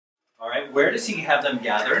All right, where does he have them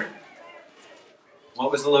gather?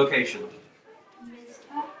 What was the location?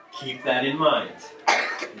 Keep that in mind.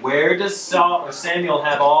 Where does Samuel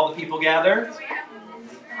have all the people gather?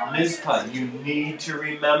 Mizpah. You need to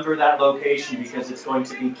remember that location because it's going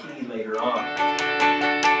to be key later on.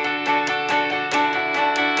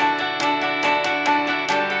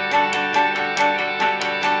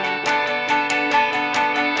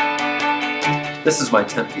 This is my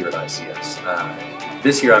 10th year at ICS.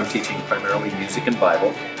 This year I'm teaching primarily music and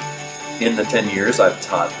Bible. In the 10 years I've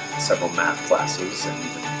taught several math classes and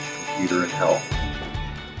even computer and health.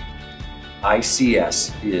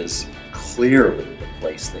 ICS is clearly the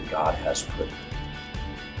place that God has put me.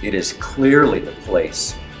 It is clearly the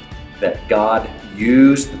place that God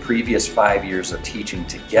used the previous 5 years of teaching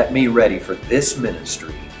to get me ready for this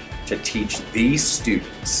ministry, to teach these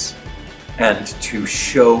students and to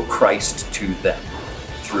show Christ to them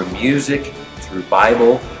through music, through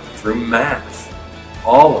Bible, through math,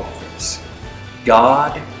 all of this.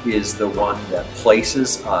 God is the one that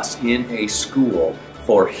places us in a school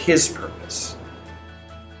for His purpose.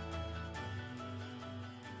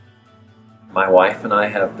 My wife and I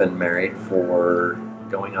have been married for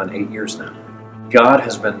going on 8 years now. God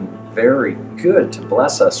has been very good to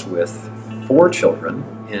bless us with 4 children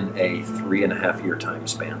in a 3.5 year time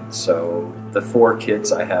span. So the 4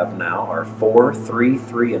 kids I have now are 4, 3,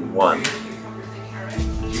 3, and 1.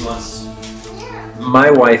 My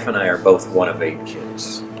wife and I are both one of 8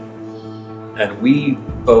 kids. And we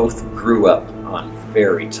both grew up on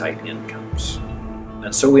very tight incomes.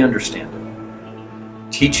 And so we understand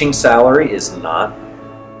it. Teaching salary is not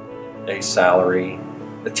a salary.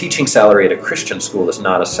 The teaching salary at a Christian school is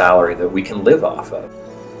not a salary that we can live off of.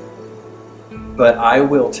 But I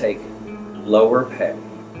will take lower pay,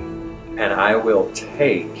 and I will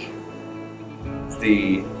take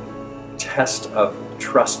the test of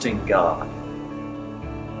trusting God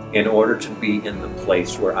in order to be in the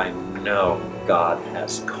place where I know God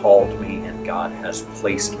has called me and God has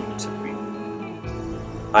placed me to be.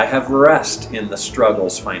 I have rest in the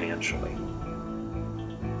struggles financially,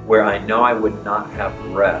 where I know I would not have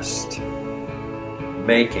rest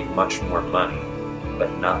making much more money, but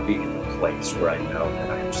not being in the place where I know that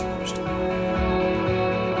I am supposed to be.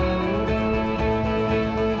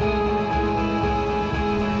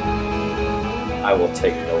 I will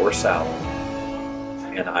take lower salary,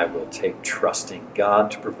 and I will take trusting God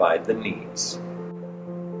to provide the needs,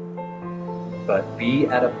 but be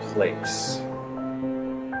at a place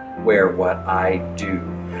where what I do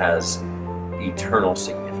has eternal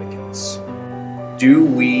significance. Do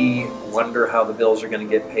we wonder how the bills are going to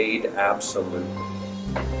get paid? Absolutely.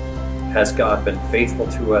 Has God been faithful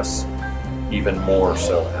to us? Even more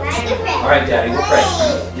so. Absolutely. All right, Daddy, we'll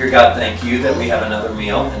pray. Dear God, thank you that we have another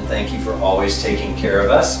meal, and thank you for always taking care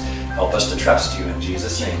of us. Help us to trust you in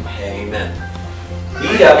Jesus' name. Amen.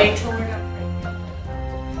 Eat up.